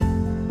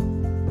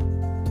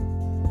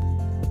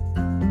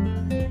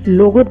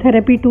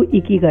Logotherapy to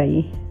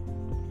Ikigai.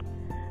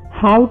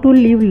 How to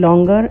live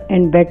longer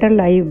and better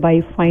life by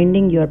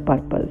finding your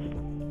purpose.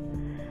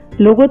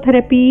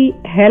 Logotherapy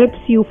helps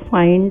you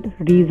find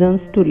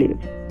reasons to live.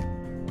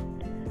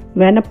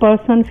 When a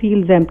person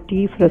feels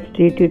empty,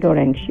 frustrated or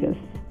anxious,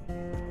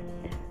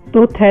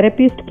 तो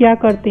therapist क्या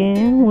करते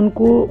हैं,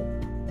 उनको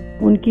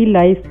उनकी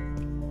life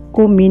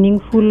को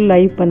meaningful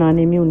life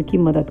बनाने में उनकी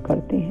मदद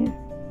करते हैं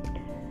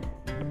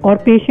और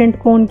पेशेंट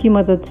को उनकी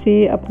मदद से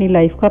अपनी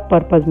लाइफ का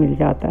पर्पस मिल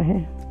जाता है।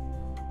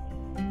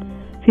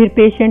 फिर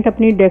पेशेंट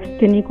अपनी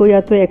डेस्टिनी को या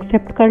तो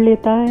एक्सेप्ट कर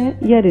लेता है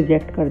या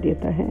रिजेक्ट कर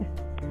देता है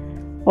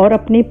और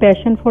अपनी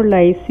पैशन फॉर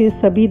लाइफ से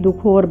सभी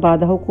दुखों और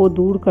बाधाओं को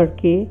दूर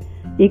करके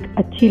एक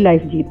अच्छी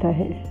लाइफ जीता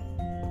है।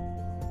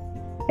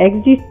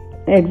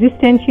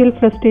 एग्जिस्टेंशियल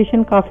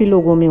फ्रस्ट्रेशन काफ़ी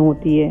लोगों में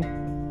होती है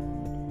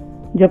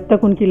जब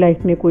तक उनकी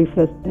लाइफ में कोई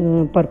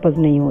पर्पस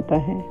नहीं होता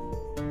है,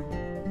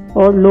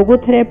 और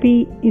लोगोथेरेपी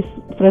इस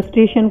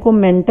फ्रस्ट्रेशन को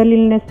मेंटल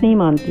इलनेस नहीं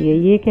मानती है।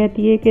 ये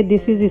कहती है कि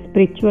दिस इज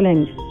स्पिरिचुअल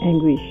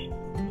एंग्विश,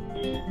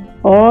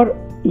 और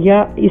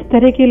या इस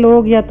तरह के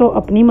लोग या तो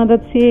अपनी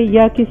मदद से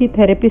या किसी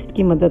थेरेपिस्ट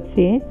की मदद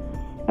से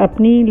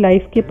अपनी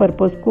लाइफ के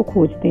पर्पस को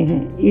खोजते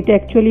हैं। It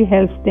actually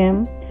helps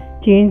them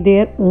change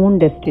their own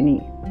destiny.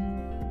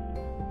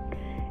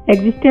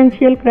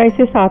 Existential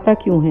crisis आता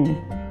क्यों है?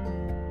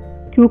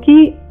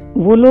 क्योंकि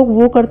वो लोग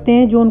वो करते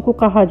हैं जो उनको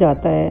कहा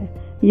जाता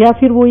है, या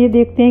फिर वो ये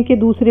देखते हैं कि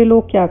दूसरे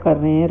लोग क्या कर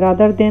रहे हैं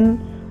rather than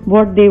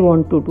what they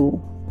want to do,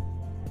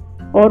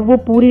 और वो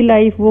पूरी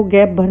लाइफ वो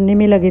गैप भरने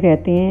में लगे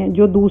रहते हैं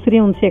जो दूसरे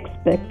उनसे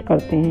एक्सपेक्ट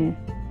करते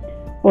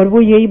हैं, और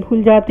वो यही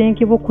भूल जाते हैं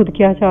कि वो खुद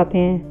क्या चाहते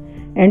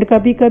हैं। एंड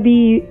कभी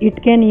कभी it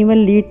can even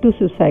lead to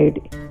suicide.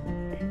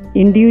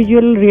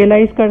 Individual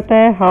realise करता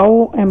है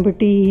how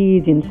empty he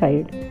is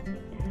inside.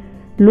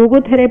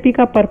 Logotherapy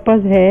का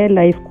पर्पस है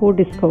लाइफ को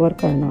डिस्कवर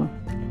करना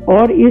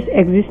और इस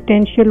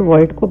एग्जिस्टेंशियल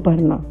वॉइड को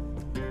भरना।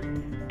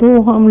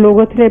 तो हम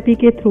लोगोथेरेपी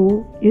के थ्रू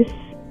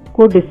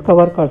इसको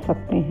डिस्कवर कर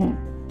सकते हैं।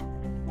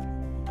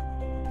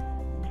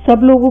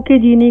 सब लोगों के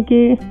जीने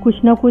के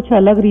कुछ ना कुछ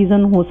अलग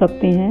रीज़न हो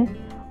सकते हैं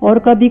और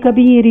कभी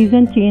कभी ये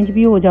रीज़न चेंज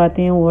भी हो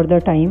जाते हैं ओवर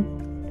द टाइम।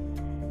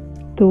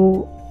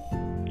 तो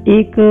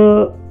एक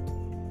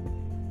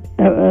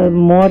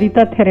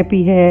मोरिता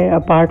थेरेपी है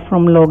अपार्ट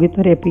फ्रॉम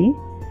लोगोथेरेपी,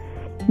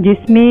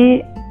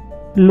 जिसमें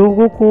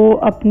लोगों को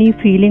अपनी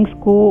फीलिंग्स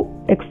को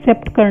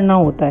एक्सेप्ट करना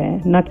होता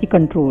है, ना कि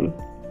कंट्रोल,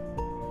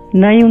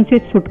 ना ही उनसे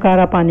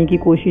छुटकारा पाने की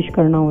कोशिश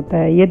करना होता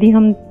है। यदि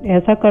हम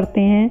ऐसा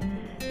करते हैं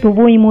तो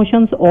वो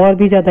इमोशंस और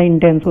भी ज़्यादा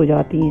इंटेंस हो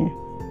जाती हैं।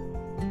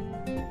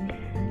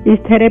 इस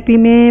थेरेपी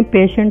में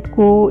पेशेंट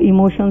को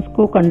इमोशंस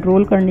को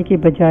कंट्रोल करने के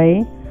बजाय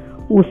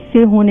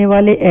उससे होने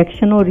वाले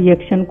एक्शन और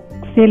रिएक्शन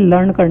से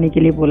लर्न करने के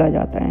लिए बोला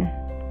जाता है।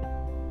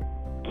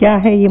 क्या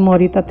है ये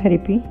मोरिता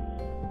थेरेपी?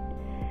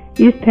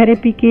 इस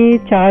थेरेपी के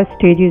 4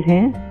 स्टेजेस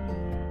हैं।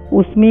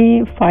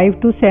 उसमें 5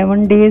 to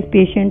 7 डेज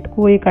पेशेंट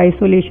को एक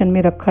आइसोलेशन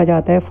में रखा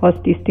जाता है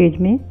फर्स्ट स्टेज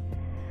में,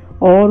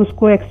 और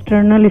उसको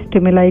एक्सटर्नल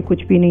स्टिमुलाई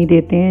कुछ भी नहीं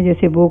देते हैं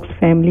जैसे बुक्स,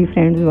 फैमिली,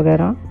 फ्रेंड्स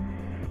वगैरह।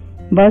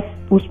 बस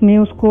उसमें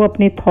उसको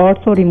अपने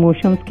थॉट्स और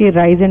इमोशंस के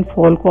राइज एंड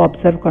फॉल को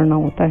ऑब्जर्व करना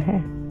होता है।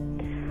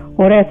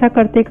 और ऐसा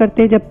करते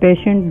करते जब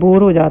पेशेंट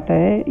बोर हो जाता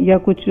है या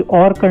कुछ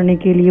और करने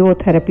के लिए वो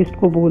थेरेपिस्ट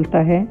को बोलता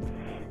है,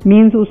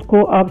 मीन्स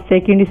उसको अब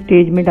सेकेंड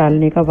स्टेज में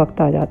डालने का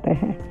वक्त आ जाता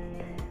है।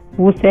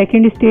 वो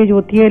सेकेंड स्टेज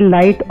होती है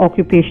लाइट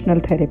ऑक्यूपेशनल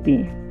थेरेपी,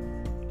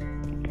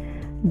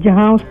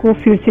 जहाँ उसको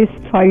फिर से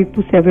 5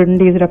 to 7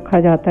 डेज रखा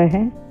जाता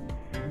है।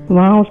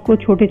 वहाँ उसको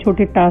छोटे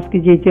छोटे टास्क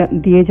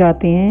दिए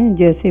जाते हैं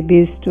जैसे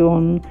बेस्ड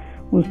ऑन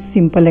उस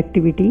simple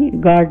activity,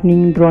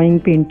 gardening, drawing,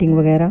 painting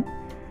वगैरह,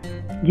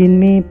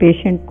 जिनमें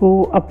पेशेंट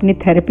को अपने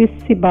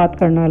थेरेपिस्ट से बात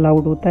करना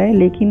अलाउड होता है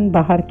लेकिन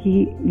बाहर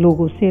की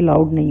लोगों से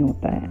अलाउड नहीं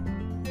होता है।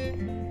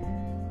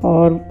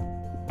 और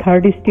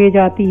थर्ड स्टेज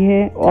आती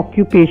है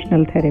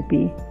ऑक्यूपेशनल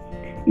थेरेपी।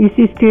 इस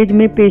स्टेज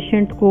में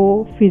पेशेंट को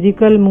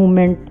फिजिकल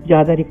मूवमेंट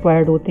ज़्यादा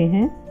रिक्वायर्ड होते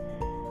हैं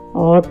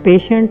और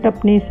पेशेंट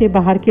अपने से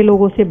बाहर के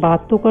लोगों से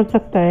बात तो कर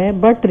सकता है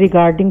बट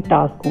रिगार्डिंग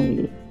टास्क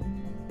ओनली।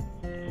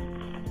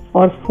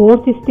 और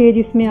फोर्थ स्टेज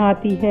इसमें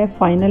आती है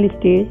फाइनल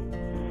स्टेज,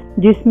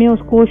 जिसमें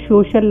उसको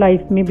सोशल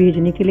लाइफ में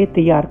भेजने के लिए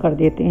तैयार कर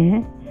देते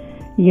हैं।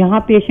 यहाँ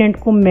पेशेंट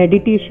को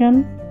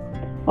मेडिटेशन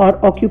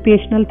और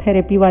ऑक्यूपेशनल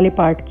थेरेपी वाले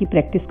पार्ट की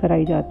प्रैक्टिस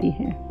कराई जाती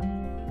है,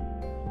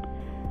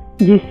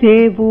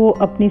 जिससे वो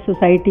अपनी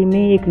सोसाइटी में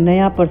एक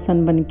नया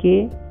पर्सन बन के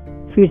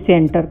फिर से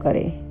एंटर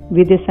करे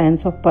with a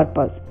sense of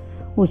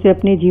purpose. उसे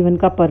अपने जीवन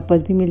का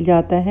पर्पस भी मिल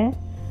जाता है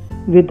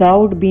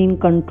without being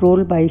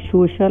controlled by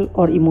social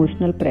और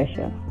इमोशनल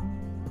प्रेशर।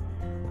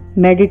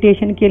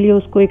 मेडिटेशन के लिए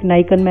उसको एक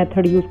नाइकन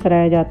मेथड यूज़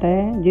कराया जाता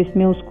है,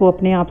 जिसमें उसको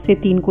अपने आप से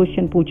 3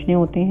 क्वेश्चन पूछने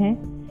होते हैं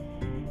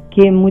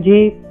कि मुझे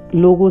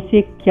लोगों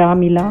से क्या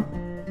मिला,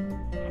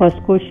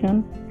 फर्स्ट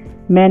क्वेश्चन,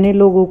 मैंने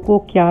लोगों को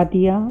क्या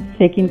दिया,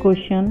 सेकंड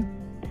क्वेश्चन,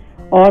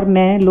 और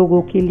मैं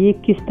लोगों के लिए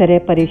किस तरह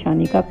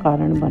परेशानी का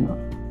कारण बना।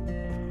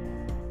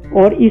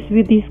 और इस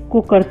विधि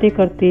को करते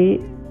करते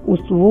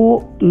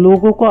वो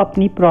लोगों को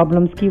अपनी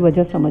प्रॉब्लम्स की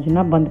वजह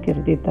समझना बंद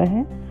कर देता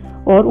है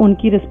और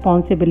उनकी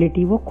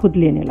रिस्पॉन्सिबिलिटी वो खुद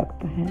लेने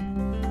लगता है।